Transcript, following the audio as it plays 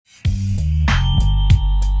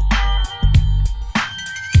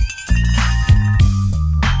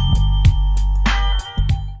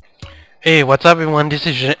Hey, what's up everyone? This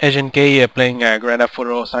is AznKei playing Grand Theft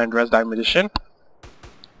Auto San Andreas DYOM edition.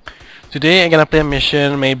 Today I'm gonna play a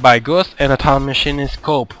mission made by Ghost, and the title mission is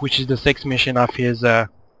Scope, which is the 6th mission of his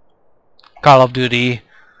Call of Duty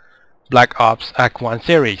Black Ops Act 1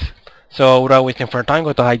 series. So without wasting further time,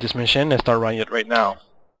 go to hide this mission and start running it right now.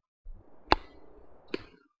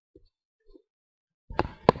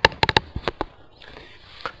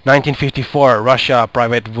 (1954) Russia,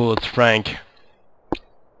 Private Woods, Frank.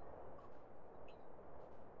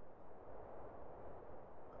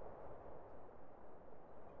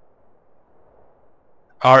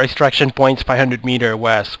 Our extraction point's 500 meters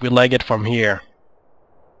west. We leg it from here.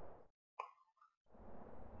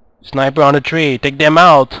 Sniper on the tree. Take them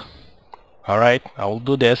out. Alright, I will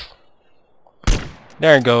do this.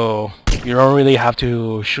 There you go. You don't really have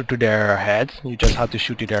to shoot to their heads. You just have to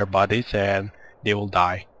shoot to their bodies and they will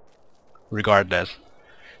die. Regardless.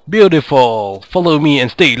 Beautiful. Follow me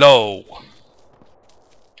and stay low.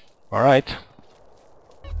 Alright.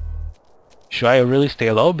 Should I really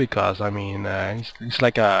stay low? Because I mean it's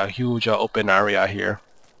like a huge open area here.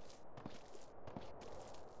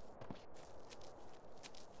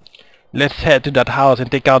 Let's head to that house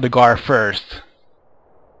and take out the guard first.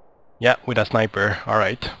 Yeah, with a sniper.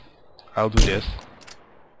 Alright. I'll do this.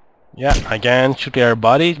 Yeah, I can shoot their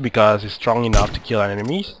bodies because it's strong enough to kill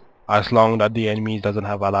enemies. As long that the enemy doesn't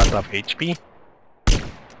have a lot of HP.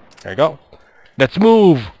 There you go. Let's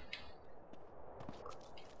move!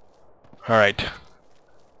 Alright.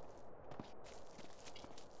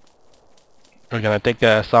 We're gonna take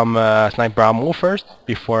some sniper ammo first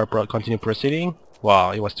before continue proceeding.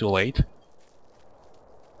 Wow, it was too late.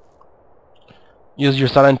 Use your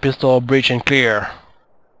silent pistol, breach and clear.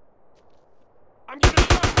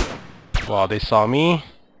 Wow, they saw me,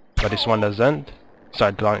 but this one doesn't. So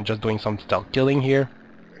I'm just doing some stealth killing here.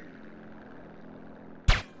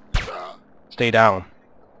 Stay down.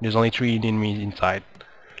 There's only 3 enemies inside.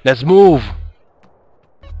 Let's move!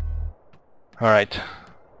 Alright.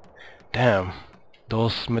 Damn.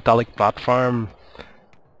 Those metallic platform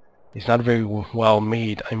is not very well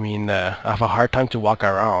made. I mean, I have a hard time to walk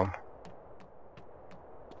around.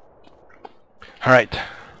 Alright.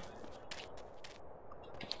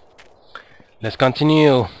 Let's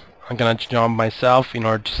continue. I'm gonna jump myself in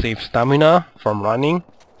order to save stamina from running.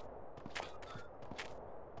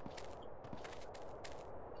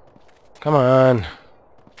 Come on.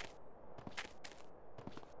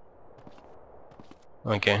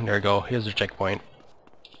 Okay, there we go. Here's the checkpoint.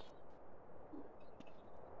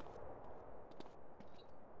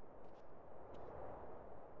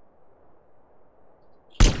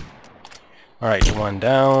 Alright, 1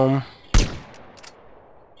 down.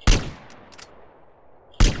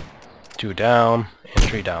 2 down, and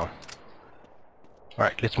 3 down.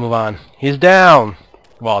 Alright, let's move on. He's down!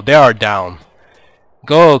 Well, they are down.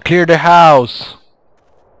 Go, clear the house!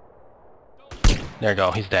 There you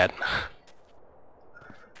go, he's dead.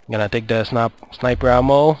 I'm gonna take the sniper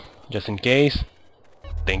ammo, just in case.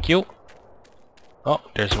 Thank you. Oh,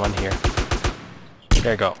 there's one here.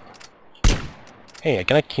 There you go. Hey, I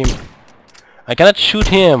cannot shoot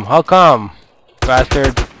him! How come?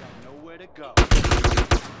 Bastard.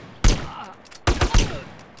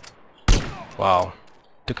 Wow,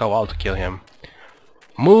 took a while to kill him.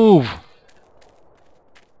 Move!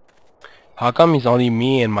 How come it's only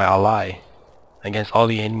me and my ally against all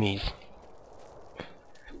the enemies?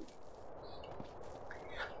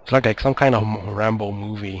 It's like some kind of Rambo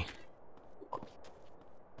movie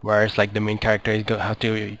where it's like the main character is gonna have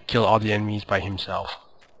to kill all the enemies by himself.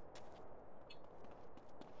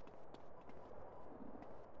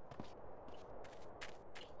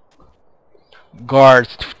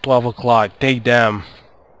 Guards, 12 o'clock, take them.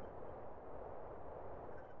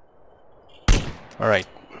 Alright,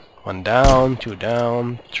 1 down, 2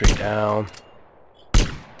 down, 3 down.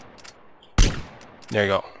 There you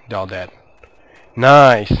go, they're all dead.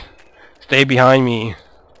 Nice! Stay behind me.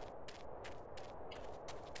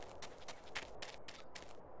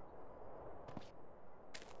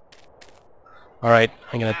 Alright,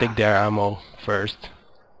 I'm gonna take their ammo first.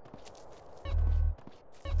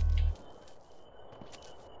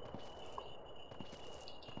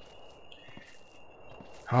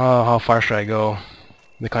 Oh, how far should I go?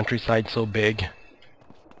 The countryside's so big.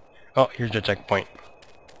 Oh, here's the checkpoint.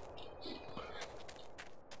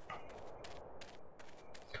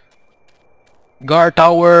 Guard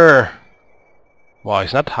tower! Wow,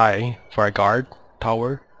 it's not high for a guard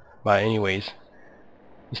tower. But anyways,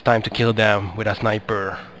 it's time to kill them with a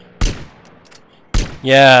sniper.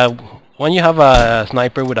 Yeah, when you have a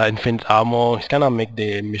sniper with an infinite ammo, it's kinda make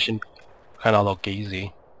the mission kinda look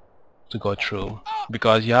easy to go through.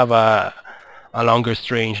 because you have a longer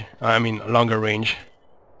range. Longer range,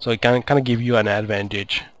 so it can kind of give you an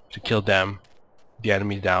advantage to kill them. The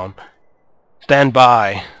enemies down. Stand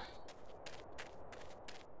by.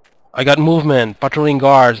 I got movement. Patrolling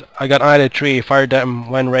guards. I got either tree. Fire them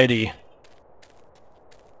when ready.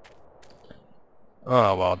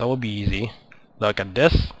 Oh well, that would be easy. Look at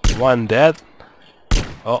this. One dead.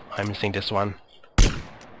 Oh, I'm missing this one.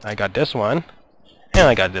 I got this one. And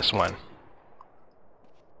I got this one.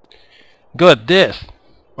 Good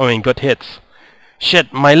good hits.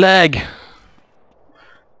 Shit, my leg!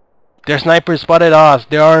 Their snipers spotted us.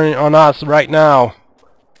 They are on us right now.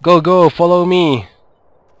 Go, follow me.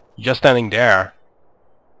 You're just standing there.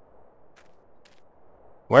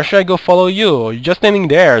 Where should I go follow you? You're just standing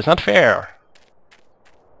there. It's not fair.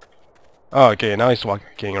 Oh, okay, now he's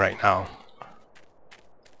walking right now.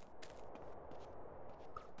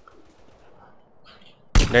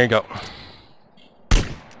 There you go.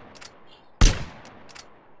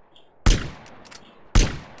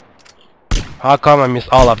 How come I missed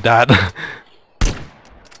all of that?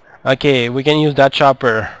 Okay, we can use that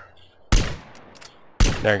chopper.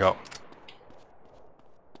 There you go.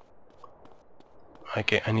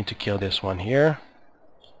 Okay, I need to kill this one here.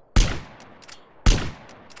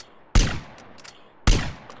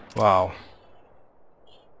 Wow.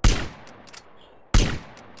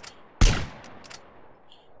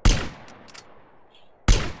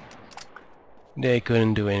 They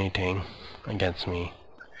couldn't do anything against me.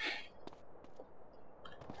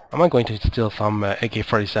 I'm going to steal some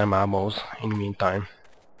AK-47 ammos in the meantime.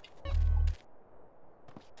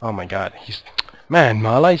 Oh my god, man,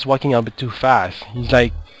 Mala is walking a bit too fast.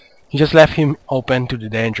 He just left him open to the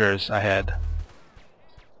dangers ahead.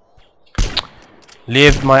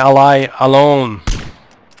 Leave my ally alone.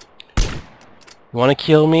 You wanna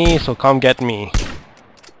kill me? So come get me.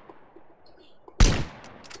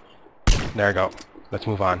 There we go. Let's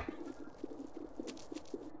move on.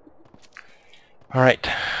 Alright.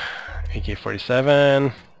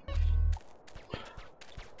 AK-47.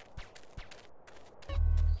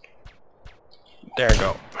 There we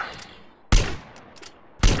go.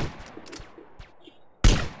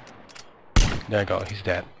 There we go, he's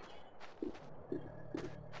dead.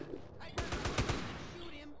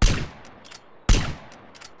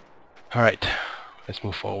 Alright, let's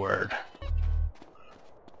move forward.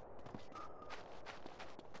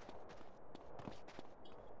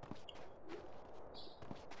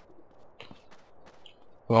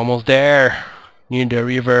 We're almost there, near the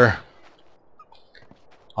river,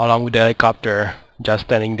 along with the helicopter, just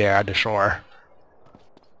standing there at the shore.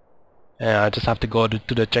 And I just have to go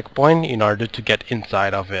to the checkpoint in order to get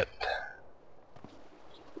inside of it.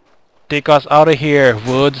 Take us out of here,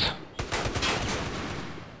 Woods.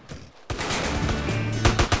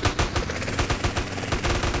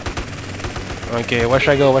 Okay, where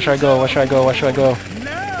should I go? Where should I go? Where should I go? Where should I go?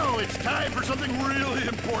 Now it's time for something really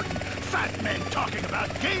important. Fat men talking about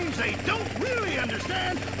games they don't really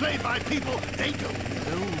understand, played by people they don't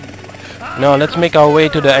know. No, let's make our way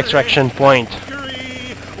to the extraction point.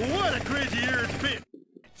 What a crazy year it's been.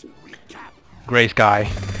 Gray sky.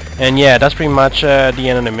 And yeah, that's pretty much the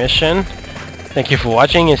end of the mission. Thank you for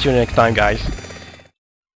watching and see you next time, guys.